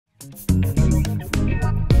Hi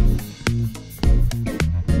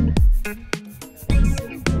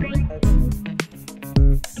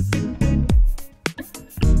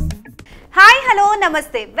hello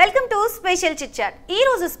నమస్తే welcome to special chit chat. ఈ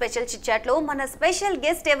రోజు స్పెషల్ చిట్ చాట్ లో మన స్పెషల్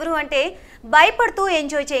గెస్ట్ ఎవరు అంటే భయపడుతూ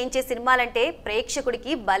ఎంజాయ్ చేయించే సినిమాలంటే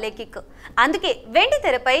ప్రేక్షకుడికి భలే కిక్. అందుకే వెండి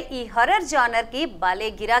తెరపై ఈ హర్రర్ జానర్ కి భలే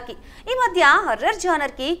గిరాకీ. ఈ మధ్య హర్రర్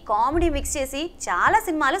జానర్ కి కామెడీ మిక్స్ చేసి చాలా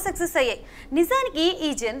సినిమాలు సక్సెస్ అయ్యాయి. నిజానికి ఈ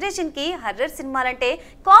జనరేషన్ కి హర్రర్ సినిమాలంటే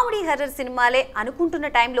కామెడీ హర్రర్ సినిమాలే అనుకుంటున్న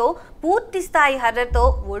టైంలో పూర్తి స్థాయి హర్రర్ తో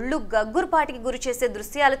ఒళ్ళు గగ్గురుపాటికి గురి చేసే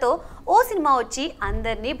దృశ్యాలతో ఓ సినిమా వచ్చి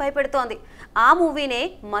అందరినీ భయపెడుతోంది. ఆ మూవీనే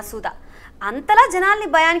మసూదా. అంతలా జనాల్ని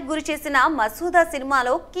భయానికి గురి చేసిన మసూదా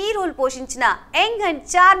సినిమాలో కీ రోల్ పోషించిన young and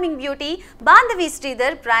charming beauty Bandhavi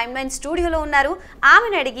Sridhar Prime9 స్టూడియోలో ఉన్నారు.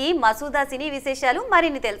 ఆమెను అడిగి మసూదా సినీ విశేషాలు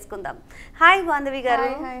మరిన్ని తెలుసుకుందాం. హాయ్ బాంధవి గారు.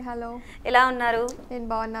 హాయ్ హలో, ఎలా ఉన్నారు? నేను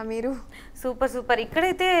బాగున్నా, మీరు? Super super.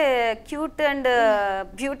 ఇక్కడైతే క్యూట్ అండ్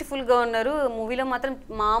బ్యూటిఫుల్ గా ఉన్నారు. మూవీలో మాత్రం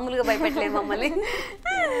మామూలుగా భయపెట్టలేదు మమ్మల్ని.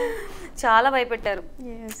 చాలా భయపెట్టారు.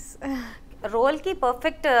 రోల్ కి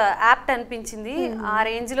పర్ఫెక్ట్ యాప్ట్ అనిపించింది. ఆ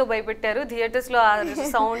రేంజ్ లో భయపెట్టారు. థియేటర్స్ లో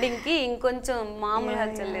సౌండింగ్ కి ఇంకొంచెం మామూలు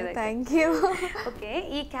హల్చలేదు. Thank you. ఓకే,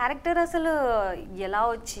 ఈ క్యారెక్టర్ అసలు ఎలా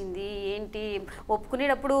వచ్చింది ఏంటి?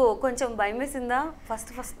 ఒప్పుకునేటప్పుడు కొంచెం భయం వేసిందా?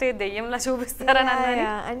 ఫస్ట్ దెయ్యంలా చూపిస్తారని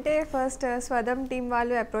అంటే ఫస్ట్ స్వదం టీం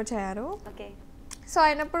వాళ్ళు అప్రోచ్ అయ్యారు. ఓకే, సో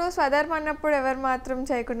అయినప్పుడు స్వధర్మ అన్నప్పుడు ఎవరు మాత్రం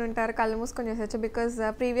చేయకుండా ఉంటారు, కళ్ళు మూసుకొని చేసొచ్చు. బికాజ్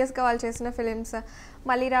ప్రీవియస్గా వాళ్ళు చేసిన ఫిలిమ్స్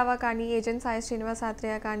మలిరావా కానీ, ఏజెంట్ సాయి శ్రీనివాస్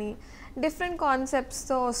ఆత్రేయ కానీ డిఫరెంట్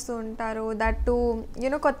కాన్సెప్ట్స్తో వస్తూ ఉంటారు. దట్ టు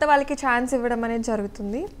కొత్త వాళ్ళకి ఛాన్స్ ఇవ్వడం అనేది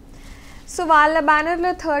జరుగుతుంది. సో వాళ్ళ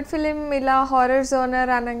బ్యానర్లో థర్డ్ ఫిలిం ఇలా హారర్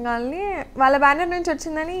జోనర్ అనగానే వాళ్ళ బ్యానర్ నుంచి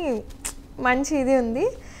వచ్చిందని మంచి ఇది ఉంది.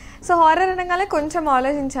 సో హారర్ అనగానే కొంచెం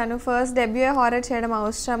ఆలోచించాను, ఫస్ట్ డెబ్యూ హారర్ చేయడం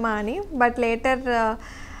అవసరమా అని. బట్ లేటర్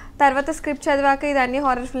తర్వాత స్క్రిప్ట్ చదివాక ఇది అన్ని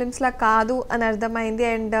హారర్ ఫిల్మ్స్లా కాదు అని అర్థమైంది.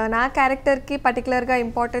 అండ్ నా క్యారెక్టర్కి పర్టికులర్గా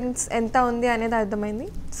ఇంపార్టెన్స్ ఎంత ఉంది అనేది అర్థమైంది.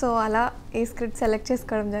 సో అలా ఈ స్క్రిప్ట్ సెలెక్ట్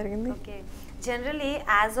చేసుకోవడం జరిగింది. Okay, generally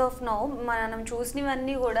as of now మనం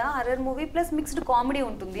చూసినవన్నీ కూడా horror movie plus mixed comedy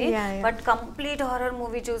ఉంటుంది. బట్ కంప్లీట్ హర్రర్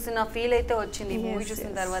మూవీ చూసిన ఫీల్ అయితే వచ్చింది మూవీ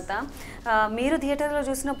చూసిన తర్వాత. మీరు థియేటర్లో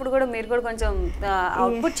చూసినప్పుడు కూడా మీరు కూడా కొంచెం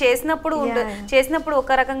అవుట్పుట్ చేసినప్పుడు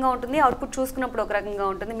ఒక రకంగా ఉంటుంది, అవుట్పుట్ చూసుకున్నప్పుడు ఒక రకంగా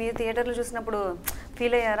ఉంటుంది. మీరు థియేటర్లో చూసినప్పుడు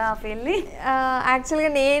ఫీల్ అయ్యారా ఆ ఫీల్ని?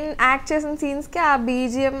 యాక్చువల్గా నేను యాక్ట్ చేసిన సీన్స్కి ఆ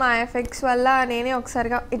బీజిఎం, ఆ ఎఫెక్ట్స్ వల్ల నేనే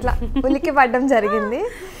ఒకసారిగా ఇట్లా ఉలికి పడడం జరిగింది.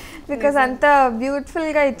 బికాజ్ అంత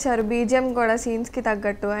బ్యూటిఫుల్గా ఇచ్చారు బీజిఎం కూడా సీన్స్కి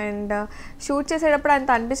తగ్గట్టు. అండ్ షూట్ చేసేటప్పుడు అంత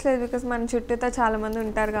అనిపించలేదు, బికాజ్ మన చుట్టూతో చాలామంది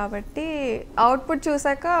ఉంటారు కాబట్టి. అవుట్పుట్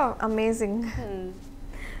చూసాక అమేజింగ్.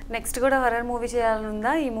 నెక్స్ట్ కూడా హర్రర్ మూవీ చేయాలని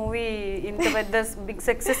ఉందా ఈ మూవీ ఇంత పెద్ద బిగ్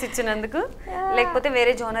సక్సెస్ ఇచ్చినందుకు? లేకపోతే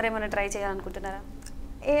వేరే జోనర్ ఏమైనా ట్రై చేయాలనుకుంటున్నారా?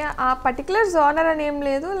 ఆ పర్టికులర్ జోనర్ అని ఏం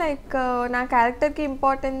లేదు. లైక్ నా క్యారెక్టర్కి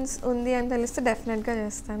ఇంపార్టెన్స్ ఉంది అని తెలిస్తే డెఫినెట్గా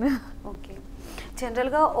చేస్తాను. ఓకే,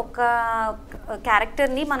 జనరల్గా ఒక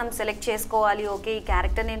క్యారెక్టర్ని మనం సెలెక్ట్ చేసుకోవాలి. ఓకే, ఈ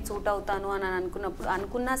క్యారెక్టర్ నేను సూట్ అవుతాను అని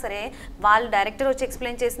అనుకున్నా సరే వాళ్ళు డైరెక్టర్ వచ్చి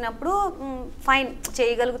ఎక్స్ప్లెయిన్ చేసినప్పుడు ఫైన్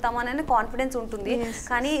చేయగలుగుతాము అనే కాన్ఫిడెన్స్ ఉంటుంది.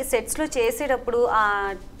 కానీ సెట్స్లో చేసేటప్పుడు ఆ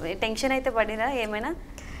టెన్షన్ అయితే పడిరా ఏమైనా?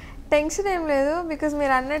 టెన్షన్ ఏం లేదు, బికాజ్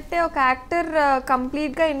మీరు అన్నట్టే ఒక యాక్టర్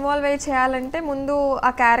కంప్లీట్గా ఇన్వాల్వ్ అయ్యి చేయాలంటే ముందు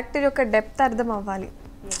ఆ క్యారెక్టర్ యొక్క డెప్త్ అర్థం అవ్వాలి.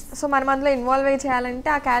 సో మనం అందులో ఇన్వాల్వ్ అయ్యి చేయాలంటే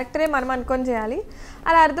ఆ క్యారెక్టరే మనం అనుకొని చేయాలి.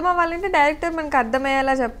 అలా అర్థం అవ్వాలంటే డైరెక్టర్ మనకు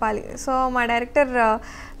అర్థమయ్యేలా చెప్పాలి. సో మా డైరెక్టర్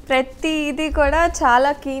ప్రతి ఇది కూడా చాలా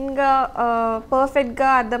క్లీన్గా పర్ఫెక్ట్గా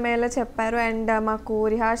అర్థమయ్యేలా చెప్పారు. అండ్ మాకు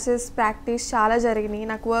రిహార్సల్స్ ప్రాక్టీస్ చాలా జరిగినాయి.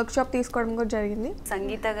 నాకు వర్క్షాప్ తీసుకోవడం కూడా జరిగింది.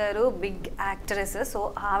 సంగీత గారు బిగ్ యాక్ట్రెస్, సో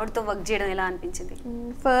ఆవిడతో వర్క్ చేయడం ఎలా అనిపించింది?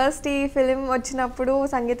 ఫస్ట్ ఈ ఫిలిం వచ్చినప్పుడు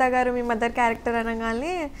సంగీత గారు మీ మదర్ క్యారెక్టర్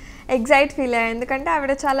అనగానే ఎగ్జైట్ ఫీల్ అయ్యాయి. ఎందుకంటే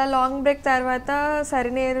ఆవిడ చాలా లాంగ్ బ్రేక్ తర్వాత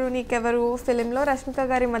సరినేరు నీకెవరు ఫిలింలో రష్మిక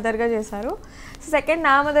గారి మదర్గా చేశారు. సెకండ్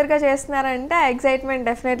నా మదర్గా చేస్తున్నారంటే ఆ ఎగ్జైట్మెంట్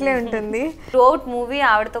డెఫినెట్లీ ఉంటుంది. త్రూఅవుట్ మూవీ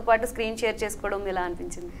ఆవిడతో పాటు స్క్రీన్ షేర్ చేసుకోవడం ఎలా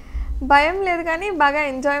అనిపించింది? భయం లేదు కానీ బాగా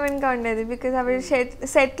ఎంజాయ్మెంట్గా ఉండేది. బికాజ్ ఆవిడ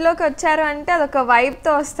సెట్లోకి వచ్చారు అంటే అదొక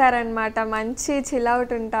వైబ్తో వస్తారనమాట. మంచి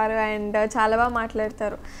చిల్అవుట్ ఉంటారు అండ్ చాలా బాగా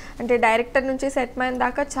మాట్లాడతారు. అంటే డైరెక్టర్ నుంచి సెట్ మ్యాన్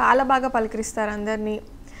దాకా చాలా బాగా పలకరిస్తారు అందరినీ.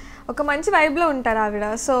 ఒక మంచి వైబ్లో ఉంటారు ఆవిడ.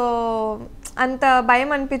 సో అంత భయం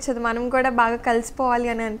అనిపించదు, మనం కూడా బాగా కలిసిపోవాలి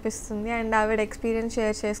అని అనిపిస్తుంది. అండ్ ఆవిడ ఎక్స్పీరియన్స్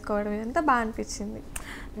షేర్ చేసుకోవడం అంతా బాగా అనిపించింది.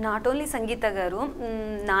 నాట్ ఓన్లీ సంగీత గారు,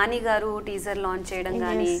 నాని గారు టీజర్ లాంచ్ చేయడం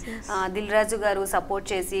కానీ, దిల్ రాజు గారు సపోర్ట్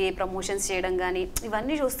చేసి ప్రమోషన్స్ చేయడం కానీ,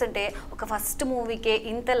 ఇవన్నీ చూస్తుంటే ఒక ఫస్ట్ మూవీకే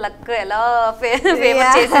ఇంత లక్ ఎలా ఫేవర్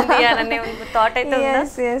చేసింది అనే థాట్ అయితే ఉందా?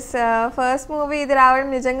 ఫస్ట్ మూవీ ఇది రావడం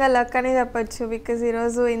నిజంగా లక్ అనే చెప్పొచ్చు. బికాజ్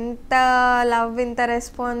ఈరోజు ఇంత లవ్, ఇంత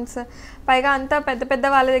రెస్పాన్స్, పైగా అంతా పెద్ద పెద్ద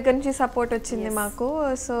వాళ్ళ దగ్గర నుంచి సపోర్ట్ వచ్చింది మాకు.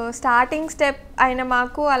 సో స్టార్టింగ్ స్టెప్ అయిన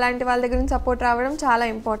మాకు అలాంటి వాళ్ళ దగ్గర నుంచి సపోర్ట్ రావడం చాలా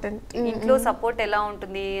ఇంపార్టెంట్. ఇంట్లో సపోర్ట్ ఎలా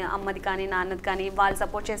ఉంటుంది, అమ్మది కానీ నాన్నది కానీ, వాళ్ళు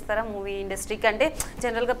సపోర్ట్ చేస్తారా మూవీ ఇండస్ట్రీకి? అంటే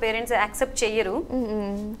జనరల్గా పేరెంట్స్ యాక్సెప్ట్ చెయ్యరు,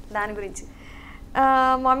 దాని గురించి.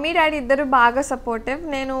 మమ్మీ డాడీ ఇద్దరు బాగా సపోర్టివ్.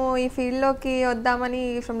 నేను ఈ ఫీల్డ్లోకి వద్దామని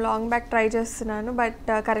ఫ్రమ్ లాంగ్ బ్యాక్ ట్రై చేస్తున్నాను,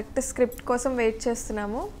 బట్ కరెక్ట్ స్క్రిప్ట్ కోసం వెయిట్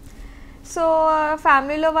చేస్తున్నాము. సో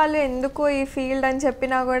ఫ్యామిలీలో వాళ్ళు ఎందుకు ఈ ఫీల్డ్ అని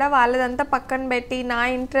చెప్పినా కూడా వాళ్ళదంతా పక్కన పెట్టి నా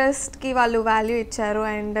ఇంట్రెస్ట్కి వాళ్ళు వాల్యూ ఇచ్చారు.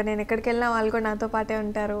 అండ్ నేను ఎక్కడికి వెళ్ళినా వాళ్ళు కూడా నాతో పాటే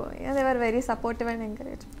ఉంటారు. They are very supportive and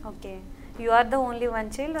encourage. Okay, you are the only one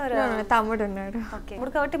child or తమ్ముడు ఉన్నాడు? ఓకే,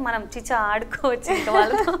 ఇప్పుడు కాబట్టి మనం చిచ్చా ఆడుకోవచ్చు ఇంకా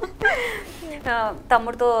వాళ్ళతో.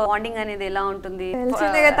 తమ్ముడితో బాండింగ్ అనేది ఎలా ఉంటుంది?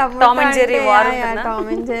 టామ్ అండ్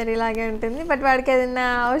జెర్రీ లాగే ఉంటుంది. బట్ వాడికి ఏదైనా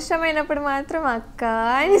అవసరమైనప్పుడు మాత్రం అక్క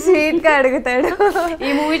అని స్వీట్ గా అడుగుతాడు.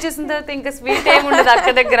 ఈ మూవీ చూసిన తర్వాత ఇంకా స్వీట్ ఏమి ఉండదు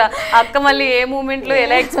అక్క దగ్గర. అక్క మళ్ళీ ఏ మూమెంట్ లో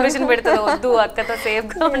ఎలా ఎక్స్ప్రెషన్ పెడుతుందో, వద్దు అక్కతో సేఫ్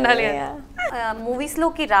గా ఉండాలి. మూవీస్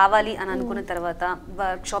లోకి రావాలి అని అనుకున్న తర్వాత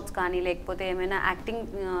వర్క్ షాప్స్ కానీ లేకపోతే ఏమైనా యాక్టింగ్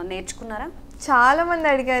నేర్చుకున్నారా? చాలా మంది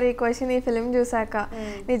అడిగారు ఈ క్వశ్చన్ ఈ ఫిలిం చూసాక.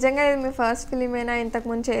 నిజంగా ఇది మీ ఫస్ట్ ఫిలిమేనా, ఇంతకు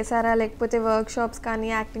ముందు చేశారా, లేకపోతే వర్క్ షాప్స్ కానీ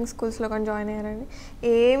యాక్టింగ్ స్కూల్స్లో కానీ జాయిన్ అయ్యారని?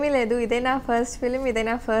 ఏమీ లేదు, ఇదే నా ఫస్ట్ ఫిలిం, ఇదే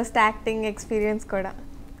నా ఫస్ట్ యాక్టింగ్ ఎక్స్పీరియన్స్ కూడా.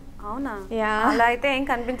 అవునా? అలా అయితే ఏం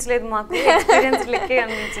కనిపించలేదు మాకు, ఎక్స్పీరియన్స్ లెక్కే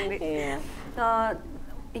అనిపించింది.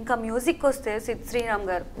 ఇంకా మ్యూజిక్ వస్తే సిద్ శ్రీరామ్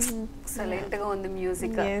గారు ఎక్సలెంట్ గా ఉంది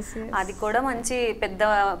మ్యూజిక్. అది కూడా మంచి పెద్ద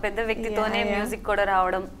పెద్ద వ్యక్తితోనే మ్యూజిక్ కూడా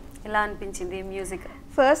రావడం, ఎలా అనిపించింది మ్యూజిక్?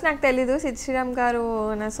 ఫస్ట్ నాకు తెలీదు సిద్ శ్రీరామ్ గారు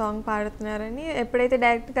నా సాంగ్ పాడుతున్నారని. ఎప్పుడైతే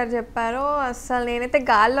డైరెక్టర్ గారు చెప్పారో అసలు నేనైతే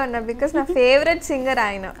గాల్లో ఉన్నా, బికాస్ నా ఫేవరెట్ సింగర్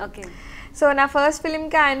ఆయన. ఓకే, సో నా ఫస్ట్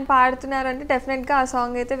ఫిలింకి ఆయన పాడుతున్నారంటే డెఫినెట్గా ఆ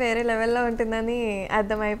సాంగ్ అయితే వేరే లెవెల్లో ఉంటుందని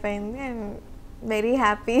అర్థమైపోయింది. And very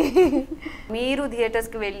happy. మీరు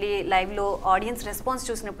థియేటర్స్కి వెళ్ళి లైవ్లో ఆడియన్స్ రెస్పాన్స్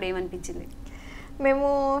చూసినప్పుడు ఏమనిపించింది? మేము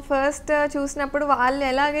ఫస్ట్ చూసినప్పుడు వాళ్ళు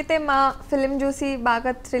ఎలాగైతే మా ఫిలిం చూసి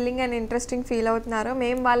బాగా థ్రిల్లింగ్ అండ్ ఇంట్రెస్టింగ్ ఫీల్ అవుతున్నారో,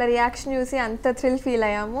 మేము వాళ్ళ రియాక్షన్ చూసి అంత థ్రిల్ ఫీల్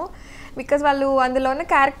అయ్యాము. బికాజ్ వాళ్ళు అందులో ఉన్న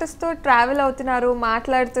క్యారెక్టర్స్తో ట్రావెల్ అవుతున్నారు,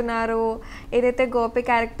 మాట్లాడుతున్నారు. ఏదైతే గోపి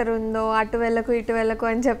క్యారెక్టర్ ఉందో అటు వెళ్ళకు ఇటు వెళ్ళకు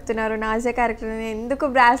అని చెప్తున్నారు, నాజా క్యారెక్టర్ ఎందుకు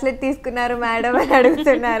బ్రాస్లెట్ తీసుకున్నారు మేడం అని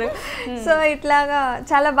అడుగుతున్నారు. సో ఇట్లాగా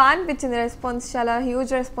చాలా బాగా అనిపించింది రెస్పాన్స్, చాలా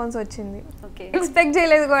హ్యూజ్ రెస్పాన్స్ వచ్చింది. ఎక్స్పెక్ట్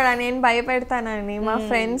చేయలేదు కూడా నేను భయపెడతానని. మా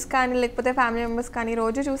ఫ్రెండ్స్ కానీ లేకపోతే ఫ్యామిలీ మెంబర్స్ కానీ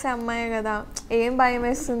రోజు చూసే అమ్మాయి కదా ఏం భయం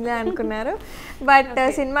వేస్తుంది అనుకున్నారు. బట్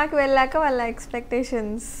సినిమాకి వెళ్ళాక వాళ్ళ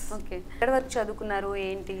ఎక్స్పెక్టేషన్స్. ఎక్కడి వరకు చదువుకున్నారు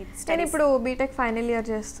ఏంటి? నేను ఇప్పుడు బీటెక్ ఫైనల్ ఇయర్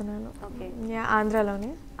చేస్తున్నాను.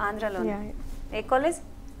 ఆంధ్రాలోనే. ఏ కాలేజ్?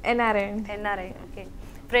 ఎన్ఆర్ఐ. ఓకే,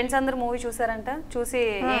 ఫ్రెండ్స్ అందరు మూవీ చూసారంట? చూసి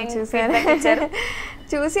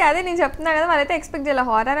అదే నేను చెప్తున్నా కదా, వాళ్ళైతే ఎక్స్పెక్ట్ చేయాలి.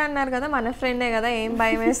 హారర్ అన్నారు కదా, మన ఫ్రెండే కదా ఏం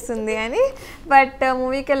భయం వేస్తుంది అని. బట్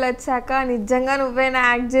మూవీకి వెళ్ళి వచ్చాక నిజంగా నువ్వేనా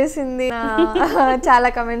యాక్ట్ చేసింది చాలా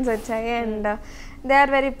కమెంట్స్ వచ్చాయి. And they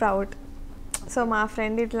are very proud. So మా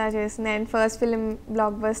ఫ్రెండ్ ఇట్లా చేసింది and first film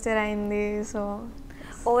block buster అయింది. సో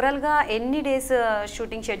ఓవరాల్గా ఎన్ని డేస్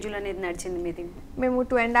షూటింగ్ షెడ్యూల్ అనేది నడిచింది మీది? మేము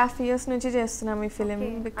 2.5 years నుంచి చేస్తున్నాం ఈ ఫిలిం.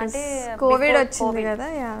 బికాస్ కోవిడ్ వచ్చింది కదా.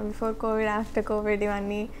 బిఫోర్ కోవిడ్, ఆఫ్టర్ కోవిడ్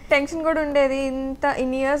ఇవన్నీ టెన్షన్ కూడా ఉండేది.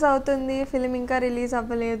 ఇన్ని ఇయర్స్ అవుతుంది ఫిలిం ఇంకా రిలీజ్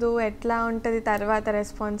అవ్వలేదు, ఎట్లా ఉంటుంది తర్వాత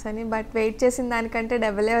రెస్పాన్స్ అని. బట్ వెయిట్ చేసిన దానికంటే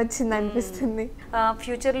డబులే వచ్చింది అనిపిస్తుంది.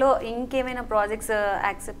 ఫ్యూచర్లో ఇంకేమైనా ప్రాజెక్ట్స్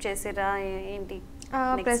యాక్సెప్ట్ చేసారా ఏంటి?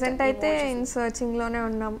 ప్రెసెంట్ అయితే ఇన్ సర్చింగ్ లోనే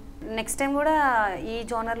ఉన్నాం. నెక్స్ట్ టైం కూడా ఈ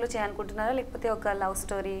జోనర్ లో చేయాలనుకుంటున్నారా లేకపోతే ఒక లవ్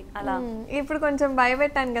స్టోరీ అలా? ఇప్పుడు కొంచెం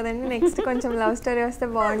భయపెట్టాను కదండి, నెక్స్ట్ కొంచెం లవ్ స్టోరీ వస్తే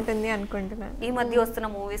బాగుంటుంది అనుకుంటున్నాను. ఈ మధ్య వస్తున్న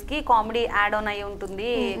మూవీస్ కి కామెడీ యాడ్ ఆన్ అయ్యి ఉంటుంది,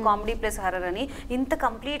 కామెడీ ప్లస్ హర్రర్ అని. ఇంత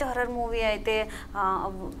కంప్లీట్ హర్రర్ మూవీ అయితే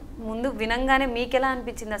ముందు వినంగానే మీకు ఎలా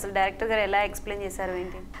అనిపించింది? అసలు డైరెక్టర్ గారు ఎలా ఎక్స్ప్లెయిన్ చేశారు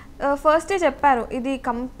ఏంటి? ఫస్టే చెప్పారు ఇది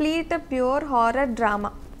complete pure horror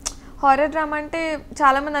drama. Horror drama అంటే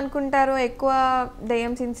చాలామంది అనుకుంటారు ఎక్కువ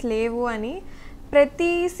దయ్యం సీన్స్ లేవు అని. ప్రతి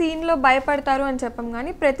సీన్లో భయపడతారు అని చెప్పం,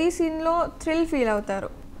 కానీ ప్రతి సీన్లో థ్రిల్ ఫీల్ అవుతారు.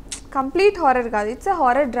 కంప్లీట్ హారర్ కాదు, it's a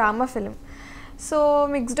horror drama film. So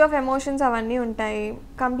mixed of emotions అవన్నీ ఉంటాయి.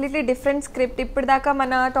 Completely different script. ఇప్పటిదాకా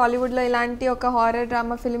మన టాలీవుడ్లో ఇలాంటి ఒక హారర్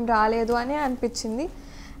డ్రామా ఫిలిం రాలేదు అని అనిపించింది.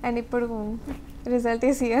 అండ్ ఇప్పుడు result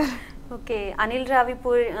is here. Okay, Anil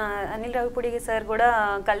Ravipudi sir కూడా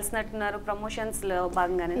కలిసినట్టున్నారు ప్రమోషన్స్ లో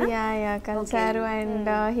భాగంగానే? కలిసారు and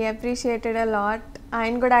he appreciated a lot.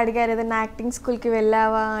 ఆయన కూడా అడిగారు ఏదైనా యాక్టింగ్ స్కూల్కి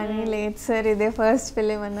వెళ్ళావా అని. లేదు సార్, ఇదే ఫస్ట్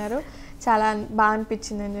ఫిలిం అన్నారు. చాలా బాగా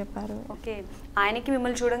అనిపించింది అని చెప్పారు. ఓకే, ఆయనకి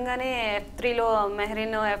మిమ్మల్ని చూడంగానే F3లో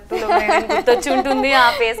మెహరీన్, F2లో మెహరీన్ గుర్తొచ్చి ఉంటుంది. ఆ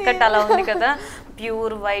ఫేస్ కట్ అలా ఉంది కదా,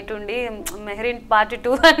 ప్యూర్ వైట్ ఉండి మెహరీన్ పార్ట్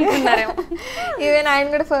 2 అనుకున్నారేమో. ఈవెన్ ఆయన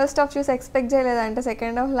కూడా ఫస్ట్ హాఫ్ చూసి ఎక్స్పెక్ట్ చేయలేదంటే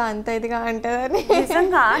సెకండ్ హాఫ్లో అంత ఇదిగా ఉంటుందని.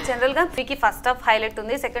 నిజంగా జనరల్గా మీకు ఫస్ట్ హాఫ్ హైలైట్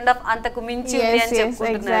ఉంది, సెకండ్ హాఫ్ అంతకు మించి ఉంది అని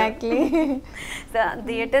చెప్పుకుంటున్నారు.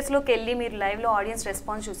 థియేటర్స్లోకి వెళ్ళి మీరు లైవ్లో ఆడియన్స్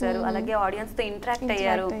రెస్పాన్స్ చూసారు, అలాగే ఆడియన్స్తో ఇంటరాక్ట్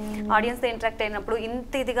అయ్యారు. ఆడియన్స్తో ఇంటరాక్ట్ అయినప్పుడు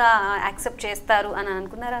ఇంత ఇదిగా యాక్సెప్ట్ చేస్తారు అని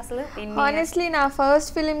అనుకున్నారా అసలు? హానెస్ట్లీ నా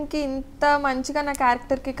ఫస్ట్ ఫిలింకి ఇంత మంచిగా నా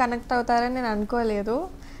క్యారెక్టర్కి కనెక్ట్ అవుతారని నేను అనుకోలేదు.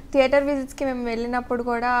 థియేటర్ విజిట్స్కి మేము వెళ్ళినప్పుడు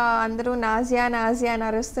కూడా అందరూ నాజియా నాజియా అని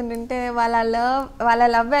అరుస్తుంటే వాళ్ళ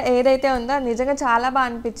లవ్ ఏదైతే ఉందో అది నిజంగా చాలా బాగా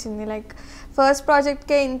అనిపించింది. లైక్ ఫస్ట్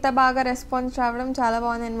ప్రాజెక్ట్కే ఇంత బాగా రెస్పాన్స్ రావడం చాలా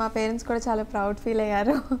బాగుంది. అండ్ మా పేరెంట్స్ కూడా చాలా ప్రౌడ్ ఫీల్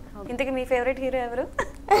అయ్యారు. ఇంతకీ మీ ఫేవరెట్ హీరో ఎవరు?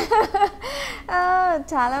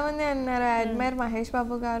 చాలామంది అన్నారు. అడ్మైర్ మహేష్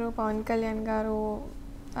బాబు గారు, పవన్ కళ్యాణ్ గారు,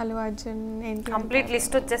 అల్లు అర్జున్, కంప్లీట్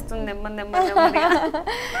లిస్ట్ వచ్చేస్తుంది నెమ్మది.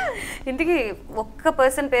 ఇంతకీ ఒక్క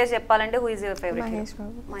పర్సన్ పేరు చెప్పాలంటే who is your favourite? Mahesh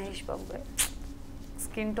Babu. Mahesh Babu గారు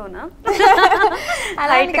స్కిన్ టోనా?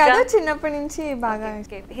 అలాంటి కాదు, చిన్నప్పటి నుంచి బాగా.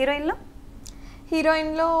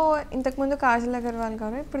 హీరోయిన్లో ఇంతకుముందు కాజల్ అగర్వాల్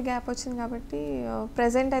గారు, ఇప్పుడు గ్యాప్ వచ్చింది కాబట్టి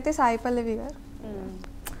ప్రెసెంట్ అయితే సాయి పల్లవి గారు.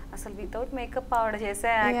 అసలు వితౌట్ మేకప్ ఆవిడ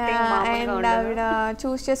చేసే అండ్ ఆవిడ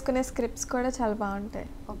చూస్ చేసుకునే స్క్రిప్ట్స్ కూడా చాలా బాగుంటాయి.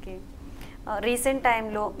 ఓకే, రీసెంట్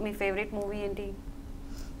టైంలో మీ ఫేవరెట్ మూవీ ఏంటి?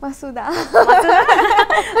 మసూదా.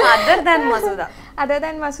 Other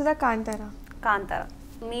than Masooda Kantara.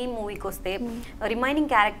 మీ మూవీకి వస్తే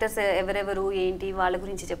రిమైనింగ్ క్యారెక్టర్స్ ఎవరెవరు ఏంటి వాళ్ళ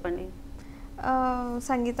గురించి చెప్పండి.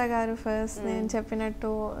 సంగీత గారు ఫస్ట్ నేను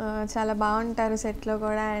చెప్పినట్టు చాలా బాగుంటారు సెట్లో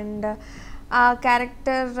కూడా. అండ్ ఆ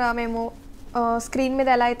క్యారెక్టర్ మేము స్క్రీన్ మీద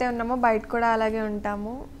ఎలా అయితే ఉన్నామో బయట కూడా అలాగే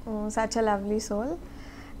ఉంటాము. Such a lovely soul.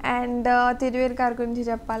 And Thiruveer గారి గురించి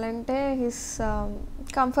చెప్పాలంటే హిస్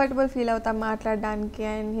కంఫర్టబుల్ ఫీల్ అవుతాం మాట్లాడడానికి.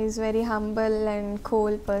 And he's very humble and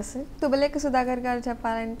cool person. శుభలేఖ సుధాకర్ గారు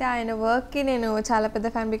చెప్పాలంటే ఆయన వర్క్కి నేను చాలా పెద్ద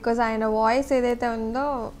ఫ్యాన్. బికాజ్ ఆయన వాయిస్ ఏదైతే ఉందో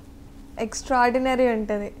ఎక్స్ట్రాడినరీ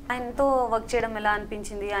ఉంటుంది. ఆయనతో వర్క్ చేయడం ఎలా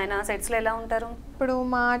అనిపించింది? ఆయన సెట్స్లో ఎలా ఉంటారు? ఇప్పుడు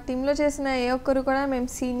మా టీంలో చేసిన ఏ ఒక్కరు కూడా మేము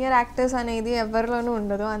సీనియర్ యాక్టర్స్ అనేది ఎవరిలోనూ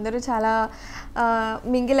ఉండదు. అందరూ చాలా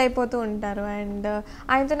మింగిల్ అయిపోతూ ఉంటారు. అండ్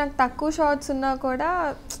ఆయనతో నాకు తక్కువ షార్ట్స్ ఉన్నా కూడా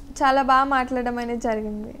చాలా బాగా మాట్లాడడం అనేది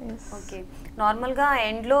జరిగింది. ఓకే, నార్మల్గా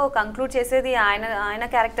ఎండ్లో కంక్లూడ్ చేసేది ఆయన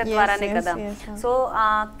క్యారెక్టర్ ద్వారానే కదా. సో ఆ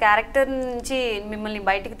క్యారెక్టర్ నుంచి మిమ్మల్ని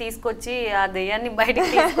బయటికి తీసుకొచ్చి ఆ దెయ్యాన్ని బయటికి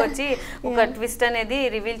తీసుకొచ్చి ఒక ట్విస్ట్ అనేది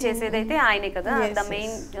రివీల్ చేసేది అయితే ఆయనే కదా. ద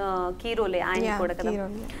మెయిన్ కీ రోలే ఆయన కూడా కదా.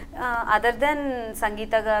 అదర్ దెన్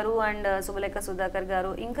సంగీత గారు అండ్ శుభలేఖ సుధాకర్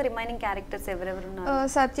గారు ఇంకా రిమైనింగ్ క్యారెక్టర్స్ ఎవరెవరు ఉన్నారు?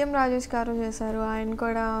 సత్యం రాజేష్ గారు చేశారు. ఆయన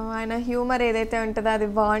కూడా ఆయన హ్యూమర్ ఏదైతే ఉంటుందో అది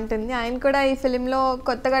బాగుంటుంది. ఆయన కూడా ఈ ఫిలింలో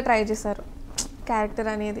కొత్తగా ట్రై చేశారు క్యారెక్టర్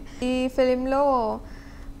అనేది. ఈ ఫిలింలో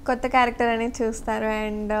కొత్త క్యారెక్టర్ అనేది చూస్తారు.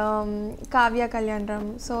 అండ్ కావ్య కళ్యాణరామ్,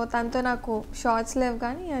 సో తనతో నాకు షార్ట్స్ లేవు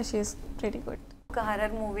కానీ షీఈస్ ప్రెటీ గుడ్. ఒక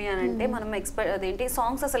హర్రర్ మూవీ అని అంటే మనం అదేంటి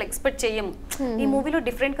సాంగ్స్ అసలు ఎక్స్పెక్ట్ చెయ్యము. ఈ మూవీలో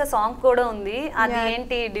డిఫరెంట్ గా సాంగ్ కూడా ఉంది. అది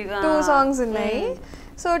ఏంటి? 2 సాంగ్స్ ఉన్నాయి.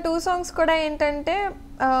 సో 2 సాంగ్స్ కూడా ఏంటంటే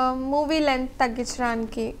మూవీ లెంత్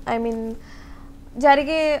తగ్గించడానికి, ఐ మీన్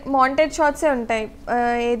జరిగే మాంటేజ్ షార్ట్సే ఉంటాయి.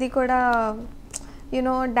 ఏది కూడా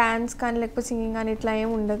యూనో డాన్స్ కానీ లేకపోతే సింగింగ్ కానీ ఇట్లా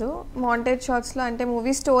ఏమి ఉండదు. మాంటేజ్ షార్ట్స్లో అంటే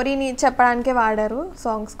మూవీ స్టోరీని చెప్పడానికే వాడారు.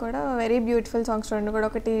 సాంగ్స్ కూడా వెరీ బ్యూటిఫుల్ సాంగ్స్ రెండు కూడా.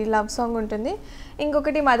 ఒకటి లవ్ సాంగ్ ఉంటుంది,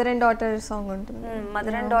 ఇంకొకటి మదర్ అండ్ డాటర్ సాంగ్ ఉంటుంది.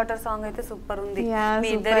 మదర్ అండ్ డాటర్ సాంగ్ అయితే సూపర్ ఉంది.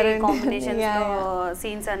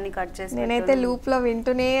 సీన్స్ అన్ని కట్ చేసి నేనైతే లూప్ లో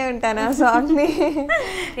వింటూనే ఉంటాను ఆ సాంగ్ ని.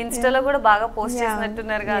 ఇన్స్టాలో కూడా బాగా పోస్ట్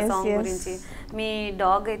చేసినట్టున్నారు ఆ సాంగ్ గురించి. మీ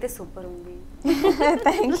డాగ్ అయితే సూపర్ ఉంది.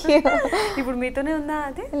 Thank you. ఇప్పుడు మీతోనే ఉందా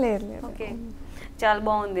అది? లేదు. ఓకే, చాలా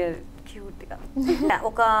బాగుంది అది, క్యూట్గా.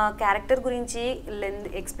 ఒక క్యారెక్టర్ గురించి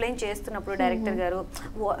ఎక్స్ప్లెయిన్ చేస్తున్నప్పుడు డైరెక్టర్ గారు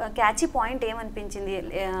క్యాచీ పాయింట్ ఏమనిపించింది?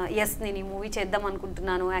 ఎస్ నేను ఈ మూవీ చేద్దాం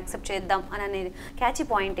అనుకుంటున్నాను, యాక్సెప్ట్ చేద్దాం అని అనేది క్యాచీ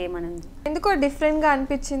పాయింట్ ఏమనింది? ఎందుకో డిఫరెంట్గా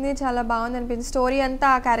అనిపించింది, చాలా బాగుంది అనిపించింది. స్టోరీ అంతా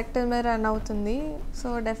ఆ క్యారెక్టర్ మీద రన్ అవుతుంది.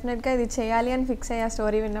 సో డెఫినెట్గా ఇది చేయాలి అని ఫిక్స్ అయ్యా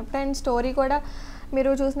స్టోరీ విన్నప్పుడు. అండ్ స్టోరీ కూడా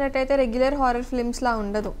మీరు చూసినట్టయితే రెగ్యులర్ హారర్ ఫిల్మ్స్లా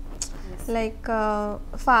ఉండదు. లైక్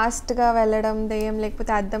ఫాస్ట్గా వెళ్ళడం, దెయ్యం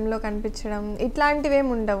లేకపోతే అద్దంలో కనిపించడం ఇట్లాంటివి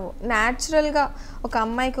ఏమి ఉండవు. న్యాచురల్గా ఒక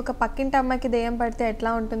అమ్మాయికి, ఒక పక్కింటి అమ్మాయికి దెయ్యం పడితే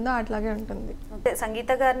ఎట్లా ఉంటుందో అట్లాగే ఉంటుంది.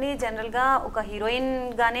 సంగీత గారిని జనరల్గా ఒక హీరోయిన్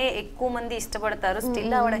గానే ఎక్కువ మంది ఇష్టపడతారు.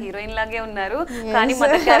 స్టిల్ ఆవిడ హీరోయిన్ లాగే ఉన్నారు, కానీ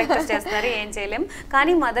మదర్ క్యారెక్టర్స్ చేస్తున్నారు, ఏం చేయలేం.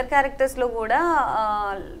 కానీ మదర్ క్యారెక్టర్స్లో కూడా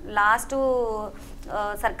లాస్ట్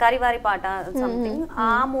సర్కారీ వారి పాట సంథింగ్ ఆ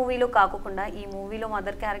మూవీలో కాకుండా ఈ మూవీలో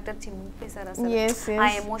మదర్ క్యారెక్టర్ చింపేశారు అసలు. ఆ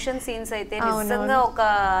ఎమోషన్ సీన్స్ అయితే నిజంగా ఒక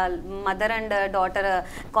mother and daughter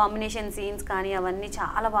combination scenes కానీ అవన్నీ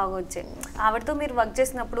చాలా బాగా వచ్చాయి. ఆవిడతో మీరు వర్క్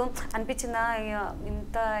చేసినప్పుడు అనిపించిందా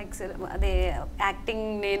ఇంత అదే యాక్టింగ్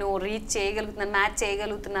నేను రీచ్ చేయగలుగుతున్నాను, మ్యాచ్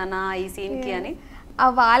చేయగలుగుతున్నానా ఈ సీన్ కి అని?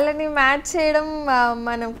 వాళ్ళని మ్యాచ్ చేయడం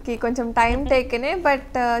మనకి కొంచెం టైం టేకనే,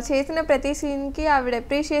 బట్ చేసిన ప్రతి సీన్కి ఆవిడ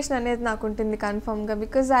అప్రిషియేషన్ అనేది నాకు ఉంటుంది కన్ఫర్మ్గా.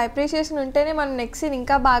 బికాజ్ ఆ అప్రిషియేషన్ ఉంటేనే మనం నెక్స్ట్ సీన్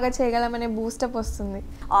ఇంకా బాగా చేయగలమనే బూస్టప్ వస్తుంది.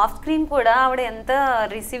 ఆఫ్ స్క్రీన్ కూడా ఆవిడ ఎంత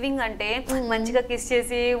రిసీవింగ్ అంటే మంచిగా కిస్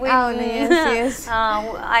చేసి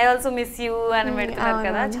ఐ ఆల్సో మిస్ యూ అని పెడుతున్నారు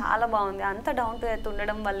కదా, చాలా బాగుంది. అంత డౌన్ టు ఎర్త్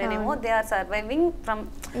ఉండడం వల్లేనేమో they are surviving from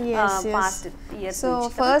past years. So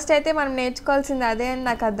first అయితే మనం నేర్చుకోవాల్సింది అదే అని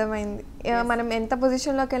నాకు అర్థమైంది. మనం ఎంత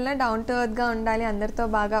పొజిషన్లోకి వెళ్ళినా డౌన్ టు ఎర్త్ గా ఉండాలి, అందరితో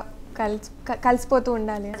బాగా కలిసిపోతూ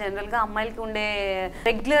ఉండాలి. జనరల్ గా అమ్మాయిలకి ఉండే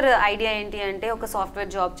రెగ్యులర్ ఐడియా ఏంటి అంటే ఒక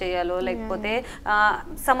సాఫ్ట్వేర్ జాబ్ చేయాలో, లేకపోతే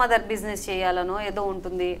సమ్ అదర్ బిజినెస్ చేయాలనో ఏదో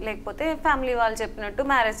ఉంటుంది, లేకపోతే ఫ్యామిలీ వాళ్ళు చెప్పినట్టు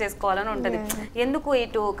మ్యారేజ్ చేసుకోవాలని ఉంటుంది. ఎందుకు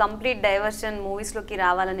ఇటు కంప్లీట్ డైవర్షన్ మూవీస్ లోకి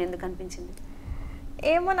రావాలని ఎందుకు అనిపించింది?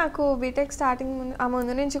 ఏమో నాకు బీటెక్ స్టార్టింగ్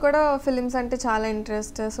ముందు నుంచి కూడా ఫిలిమ్స్ అంటే చాలా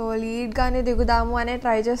ఇంట్రెస్ట్. సో లీడ్గానే దిగుదాము అనే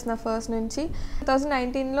ట్రై చేసిన ఫస్ట్ నుంచి.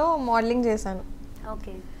 2019లో మోడలింగ్ చేశాను.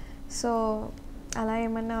 ఓకే, సో అలా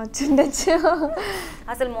ఏమన్నా వచ్చిండొచ్చు.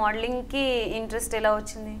 అసలు మోడలింగ్కి ఇంట్రెస్ట్ ఎలా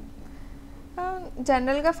వచ్చింది?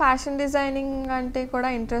 జనరల్గా ఫ్యాషన్ డిజైనింగ్ అంటే కూడా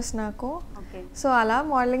ఇంట్రెస్ట్ నాకు. సో అలా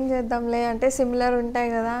మోడలింగ్ చేద్దాంలే అంటే సిమిలర్ ఉంటాయి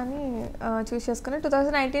కదా అని చూస్ చేసుకుని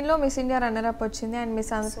 2019లో మిస్ ఇండియా రన్నర్ అప్ వచ్చింది, and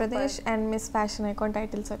miss Andhra Pradesh and miss fashion icon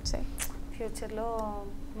titles వచ్చాయి. ఫ్యూచర్లో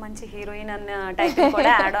మంచి హీరోయిన్ అన్న టైటిల్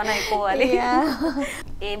కూడా యాడ్ ఆన్ అయిపోవాలి.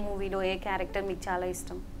 ఏ మూవీలో ఏ క్యారెక్టర్ మీకు చాలా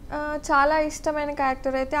ఇష్టం? చాలా ఇష్టమైన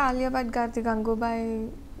క్యారెక్టర్ అయితే ఆలియా భట్ గారిది గంగూబాయ్.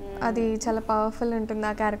 అది చాలా పవర్ఫుల్ ఉంటుంది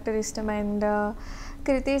ఆ క్యారెక్టర్ ఇష్టం. అండ్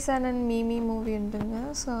కృతి సనన్ మీమీ మూవీ ఉంటుంది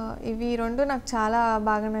కదా, సో ఇవి రెండు నాకు చాలా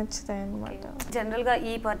బాగా నచ్చుతాయి అన్నమాట. జనరల్గా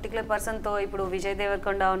ఈ పర్టికులర్ పర్సన్తో ఇప్పుడు విజయ్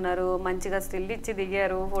దేవరకొండ ఉన్నారు, మంచిగా స్టిల్ ఇచ్చి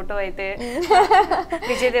దిగారు ఫోటో అయితే.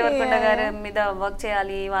 విజయ్ దేవరకొండ గారి మీద వర్క్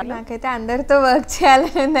చేయాలి. నాకైతే అందరితో వర్క్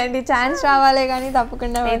చేయాలని ఉందండి, ఛాన్స్ రావాలే కానీ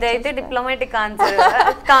తప్పకుండా. ఇదైతే డిప్లొమాటిక్ ఆన్సర్.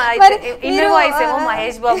 ఇన్నర్ వాయిస్ ఏమో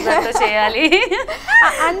మహేష్ బాబు గారితో చేయాలి.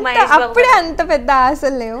 అప్పుడే అంత పెద్ద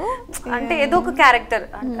ఆశలు లేవు, అంటే ఏదో ఒక క్యారెక్టర్,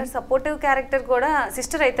 సపోర్టివ్ క్యారెక్టర్ కూడా.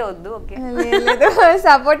 సిస్టర్ అయితే వద్దు. ఓకే,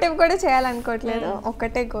 సపోర్టివ్ కూడా చేయాలనుకోవట్లేదు,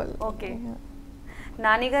 ఒక్కటే గోల్. ఓకే,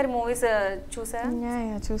 నాని గారి మూవీస్ చూసారా?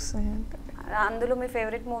 చూసాను. అందులో మీ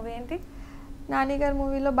ఫేవరెట్ మూవీ ఏంటి? నాని గారి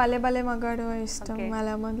మూవీలో భలే భలే మగాడు ఇష్టం.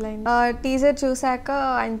 అలా మొదలైంది. టీజర్ చూసాక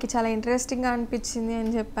ఆయనకి చాలా ఇంట్రెస్టింగ్గా అనిపించింది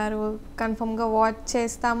అని చెప్పారు. కన్ఫర్మ్గా వాచ్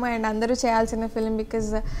చేస్తాము, అండ్ అందరూ చేయాల్సిన ఫిలిం,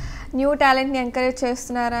 బికాజ్ న్యూ టాలెంట్ని ఎంకరేజ్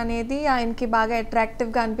చేస్తున్నారు అనేది ఆయనకి బాగా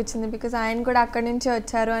అట్రాక్టివ్గా అనిపించింది. బికాజ్ ఆయన కూడా అక్కడి నుంచి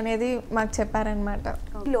వచ్చారు అనేది మాకు చెప్పారనమాట.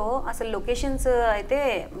 అసలు లొకేషన్స్ అయితే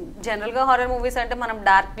జనరల్గా హారర్ మూవీస్ అంటే మనం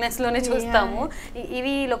డార్క్నెస్లోనే చూస్తాము.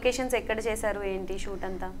 ఇవి లొకేషన్స్ ఎక్కడ చేశారు ఏంటి షూట్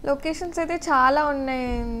అంతా? లొకేషన్స్ అయితే చాలా ఉన్నాయి,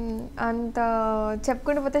 అంత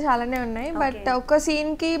చెప్పుకుంటూ పోతే చాలానే ఉన్నాయి. బట్ ఒక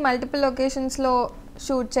సీన్కి మల్టిపుల్ లొకేషన్స్లో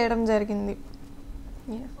షూట్ చేయడం జరిగింది.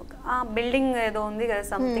 బిల్డింగ్ ఏదో ఉంది కదా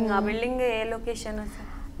సంథింగ్, ఆ బిల్డింగ్ ఏ లొకేషన్?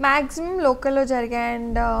 మ్యాక్సిమం లోకల్లో జరిగాయి,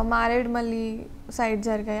 అండ్ మారేడుమల్లి సైడ్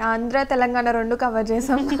జరిగాయి. ఆంధ్ర తెలంగాణ రెండు కవర్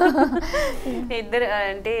చేసాం. ఇద్దరు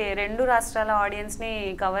అంటే రెండు రాష్ట్రాల ఆడియన్స్ ని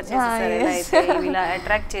కవర్ చేసేసారు ఇలా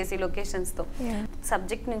అట్రాక్ట్ చేసి లొకేషన్స్ తో.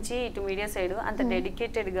 సబ్జెక్ట్ నుంచి ఇటు మీడియా సైడ్ అంత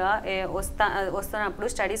డెడికేటెడ్ గా వస్తున్నప్పుడు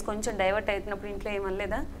స్టడీస్ కొంచెం డైవర్ట్ అవుతున్నప్పుడు ఇంట్లో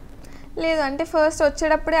ఏమనలేదా? లేదు, అంటే ఫస్ట్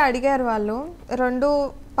వచ్చేటప్పుడే అడిగారు వాళ్ళు, రెండు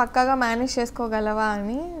పక్కాగా మేనేజ్ చేసుకోగలవా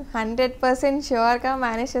అని. 100% ష్యూర్గా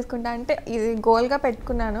మేనేజ్ చేసుకుంటా అంటే ఇది గోల్గా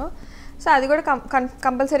పెట్టుకున్నాను. సో అది కూడా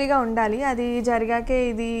కంపల్సరీగా ఉండాలి, అది జరిగాకే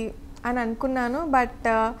ఇది అని అనుకున్నాను. బట్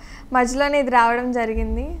మధ్యలోనే ఇది రావడం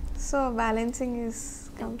జరిగింది. సో బ్యాలెన్సింగ్ ఈజ్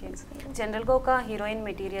జనరల్గా ఒక హీరోయిన్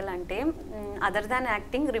మెటీరియల్ అంటే అదర్ దాన్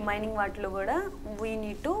యాక్టింగ్ రిమైనింగ్ వాటిలో కూడా వీ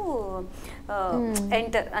నీడ్ టు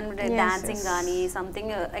ఎంటర్ అంటే డాన్సింగ్ కానీ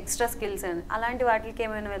సంథింగ్ ఎక్స్ట్రా స్కిల్స్ అని అలాంటి వాటికి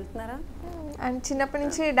ఏమైనా వెళ్తున్నారా? అండ్ చిన్నప్పటి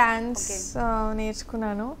నుంచి డాన్స్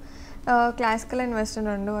నేర్చుకున్నాను, క్లాసికల్ అండ్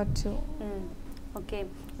వెస్టర్న్ రెండు వచ్చు. ఓకే,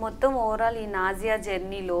 మొత్తం ఓవరాల్ ఈ నాజియా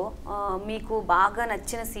జర్నీలో మీకు బాగా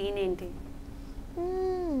నచ్చిన సీన్ ఏంటి?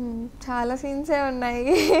 చాలా సీన్సే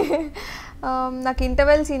ఉన్నాయి. నాకు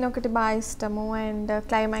ఇంటర్వెల్ సీన్ ఒకటి బాగా ఇష్టము, అండ్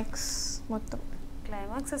క్లైమాక్స్ మొత్తం.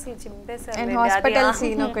 క్లైమాక్స్ అసలు చింపేశారు. అండ్ హాస్పిటల్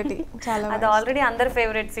సీన్ ఒకటి చాలా, అది ఆల్రెడీ అందరి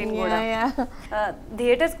ఫేవరెట్ సీన్ కూడా.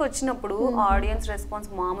 థియేటర్స్కి వచ్చినప్పుడు ఆడియన్స్ రెస్పాన్స్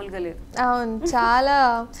మామూలుగా లేదు. అవును, చాలా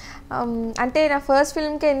అంటే నా ఫస్ట్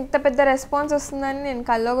ఫిల్మ్కి ఎంత పెద్ద రెస్పాన్స్ వస్తుందని నేను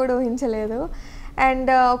కల్లో కూడా ఊహించలేదు. అండ్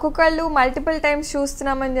ఒక్కొక్కళ్ళు మల్టిపుల్ టైమ్స్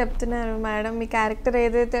చూస్తున్నామని చెప్తున్నారు, మేడం మీ క్యారెక్టర్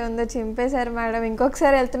ఏదైతే ఉందో చింపేశారు మేడం,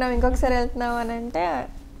 ఇంకొకసారి వెళ్తున్నాం అని అంటే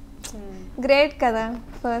గ్రేట్ కదా,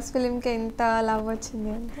 ఫస్ట్ ఫిలింకి ఎంత లవ్ వచ్చింది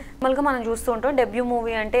అంటే. నార్మల్గా మనం చూస్తూ ఉంటాం డెబ్యూ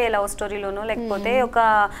మూవీ అంటే లవ్ స్టోరీలోనో లేకపోతే ఒక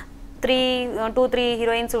 2-3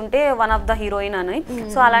 హీరోయిన్స్ ఉంటే వన్ ఆఫ్ ద హీరోయిన్ అని,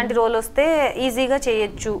 సో అలాంటి రోల్ వస్తే ఈజీగా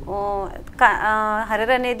చేయొచ్చు.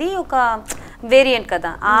 హర్రర్ అనేది ఒక వేరియంట్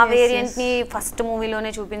కదా, ఆ వేరియంట్ని ఫస్ట్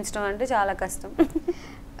మూవీలోనే చూపించడం అంటే చాలా కష్టం.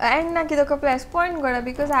 అండ్ నాకు ఇది ఒక ప్లస్ పాయింట్ కూడా,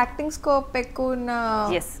 బికాజ్ యాక్టింగ్ స్కోప్ ఎక్కువ ఉన్న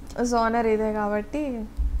జోనర్ ఇదే కాబట్టి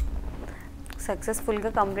సక్సెస్ఫుల్గా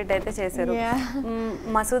కంప్లీట్ అయితే చేశారు.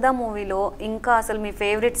 మసూదా మూవీలో ఇంకా అసలు మీ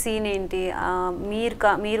ఫేవరెట్ సీన్ ఏంటి?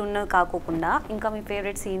 మీరున్నది కాకోకుండా ఇంకా మీ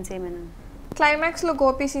ఫేవరెట్ సీన్స్ ఏమైనా? క్లైమాక్స్లో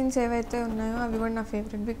గోపి సీన్స్ ఏవైతే ఉన్నాయో అవి కూడా నా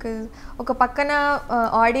ఫేవరెట్, బికాజ్ ఒక పక్కన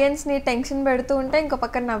ఆడియన్స్ని టెన్షన్ పెడుతూ ఉంటాయి, ఇంకో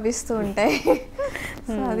పక్కన నవ్విస్తూ ఉంటాయి.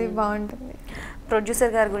 సో అది బాగుంటుంది.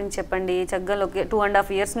 ప్రొడ్యూసర్ గారి గురించి చెప్పండి. చక్కగా 2.5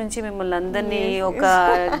 years నుంచి మిమ్మల్ని అందరినీ ఒక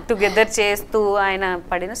టుగెదర్ చేస్తూ ఆయన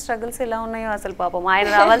పడిన స్ట్రగుల్స్ ఎలా ఉన్నాయో అసలు పాపం, ఆయన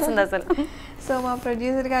రావాల్సింది అసలు. సో మా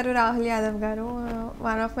ప్రొడ్యూసర్ గారు రాహుల్ యాదవ్ గారు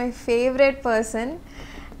one of my favourite person.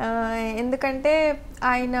 ఎందుకంటే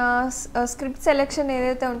ఆయన స్క్రిప్ట్ సెలెక్షన్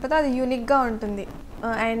ఏదైతే ఉంటుందో అది యూనిక్గా ఉంటుంది.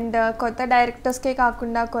 అండ్ కొత్త డైరెక్టర్స్కే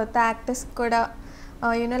కాకుండా కొత్త యాక్టర్స్కి కూడా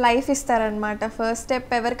లైఫ్ ఇస్తారనమాట. ఫస్ట్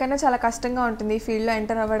స్టెప్ ఎవరికైనా చాలా కష్టంగా ఉంటుంది ఈ ఫీల్డ్లో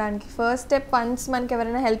ఎంటర్ అవ్వడానికి. ఫస్ట్ స్టెప్ వన్స్ మనకి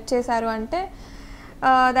ఎవరైనా హెల్ప్ చేశారు అంటే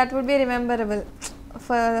that would be rememberable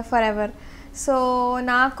for ever. So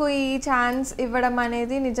నాకు ఈ ఛాన్స్ ఇవ్వడం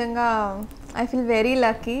అనేది నిజంగా I feel very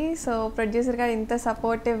lucky. So producer గారు ఇంత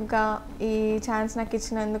సపోర్టివ్గా ఈ ఛాన్స్ నాకు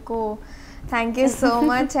ఇచ్చినందుకు thank you so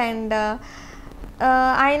much. And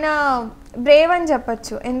ఆయన బ్రేవ్ అని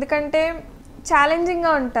చెప్పచ్చు, ఎందుకంటే ఛాలెంజింగ్గా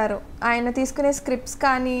ఉంటారు ఆయన తీసుకునే స్క్రిప్ట్స్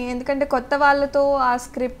కానీ. ఎందుకంటే కొత్త వాళ్ళతో ఆ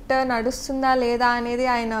స్క్రిప్ట్ నడుస్తుందా లేదా అనేది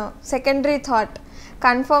ఆయన సెకండరీ థాట్,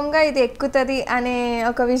 కన్ఫర్మ్గా ఇది ఎక్కుతుంది అనే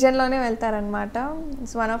ఒక విజన్లోనే వెళ్తారనమాట.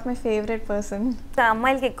 It's one of my favourite person.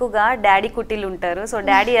 అమ్మాయిలకి ఎక్కువగా డాడీ కుటీలు ఉంటారు, సో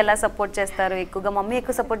డాడీ ఎలా సపోర్ట్ చేస్తారు? ఎక్కువగా మమ్మీ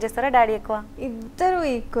ఎక్కువ సపోర్ట్ చేస్తారా, డాడీ ఎక్కువ? ఇద్దరు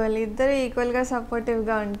ఈక్వల్గా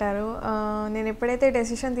సపోర్టివ్గా ఉంటారు. నేను ఎప్పుడైతే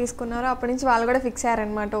డెసిషన్ తీసుకున్నారో అప్పటి నుంచి వాళ్ళు కూడా ఫిక్స్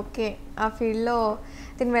అయ్యారనమాట. ఓకే, ఆ ఫీల్డ్లో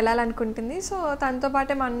తిని వెళ్ళాలనుకుంటుంది, సో తనతో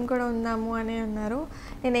పాటే మనం కూడా ఉందాము అని అన్నారు.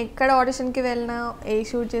 నేను ఎక్కడ ఆడిషన్కి వెళ్ళినా ఏ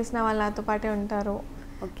షూట్ చేసినా వాళ్ళు నాతో పాటే ఉంటారు.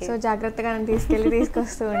 సో జాగ్రత్తగా నన్ను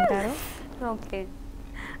తీసుకొస్తూ ఉంటారు. ఓకే,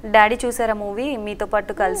 డాడీ చూసారా మూవీ? మీతో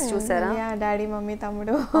పాటు కలిసి చూసారా? డాడీ, మమ్మీ,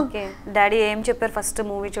 తమ్ముడు. ఓకే, డాడీ ఏం చెప్పారు ఫస్ట్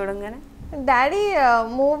మూవీ చూడంగానే? డాడీ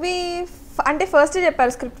మూవీ అంటే ఫస్ట్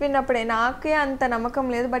చెప్పారు స్క్రిప్ట్ విన్నప్పుడే. నాకే అంత నమ్మకం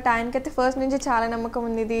లేదు, బట్ ఆయనకైతే ఫస్ట్ నుంచి చాలా నమ్మకం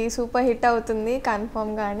ఉంది, ఇది సూపర్ హిట్ అవుతుంది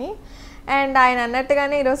కన్ఫర్మ్గా అని. అండ్ ఆయన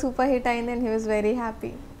అన్నట్టుగానే ఈరోజు సూపర్ హిట్ అయింది and he was very happy.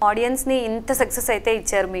 ఆడియన్స్ని ఇంత సక్సెస్ అయితే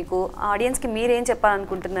ఇచ్చారు మీకు, ఆడియన్స్కి మీరేం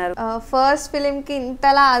చెప్పాలనుకుంటున్నారు? ఫస్ట్ ఫిలింకి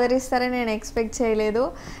ఇంతలా ఆదరిస్తారని నేను ఎక్స్పెక్ట్ చేయలేదు.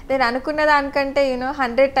 నేను అనుకున్న దానికంటే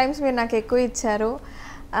 100 times మీరు నాకు ఎక్కువ ఇచ్చారు.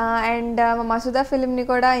 అండ్ మా మసూదా ఫిలింని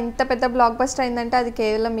కూడా ఇంత పెద్ద బ్లాక్ బస్టర్ అయిందంటే అది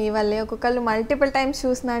కేవలం మీ వల్లే. ఒక్కొక్కళ్ళు మల్టిపుల్ టైమ్స్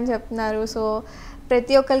చూసినా అని చెప్తున్నారు. సో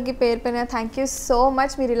ప్రతి ఒక్కరికి పేరు పైన థ్యాంక్ యూ సో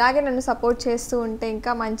మచ్. మీరు ఇలాగే నన్ను సపోర్ట్ చేస్తూ ఉంటే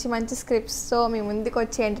ఇంకా మంచి స్క్రిప్ట్స్తో మీ ముందుకు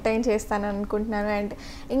వచ్చి ఎంటర్టైన్ చేస్తాను అనుకుంటున్నాను. అండ్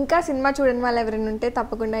ఇంకా సినిమా చూడని వాళ్ళు ఎవరైనా ఉంటే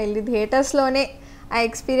తప్పకుండా వెళ్ళి థియేటర్స్లోనే ఆ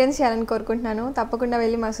ఎక్స్పీరియన్స్ చేయాలని కోరుకుంటున్నాను. తప్పకుండా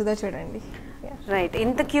వెళ్ళి మసూదా చూడండి. రైట్,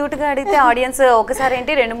 ఇంత క్యూట్గా అడిగితే ఆడియన్స్ ఒకసారి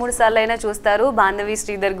ఏంటి 2-3 సార్లు అయినా చూస్తారు బాంధవి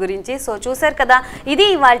శ్రీధర్ గురించి. సో చూసారు కదా, ఇది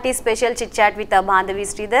ఇవాల్టి special chit chat with Bandhavi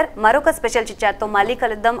Sridhar. మరొక స్పెషల్ చిట్ చాట్తో మళ్ళీ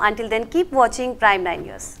కలుద్దాం. Until then keep watching Prime9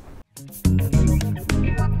 News.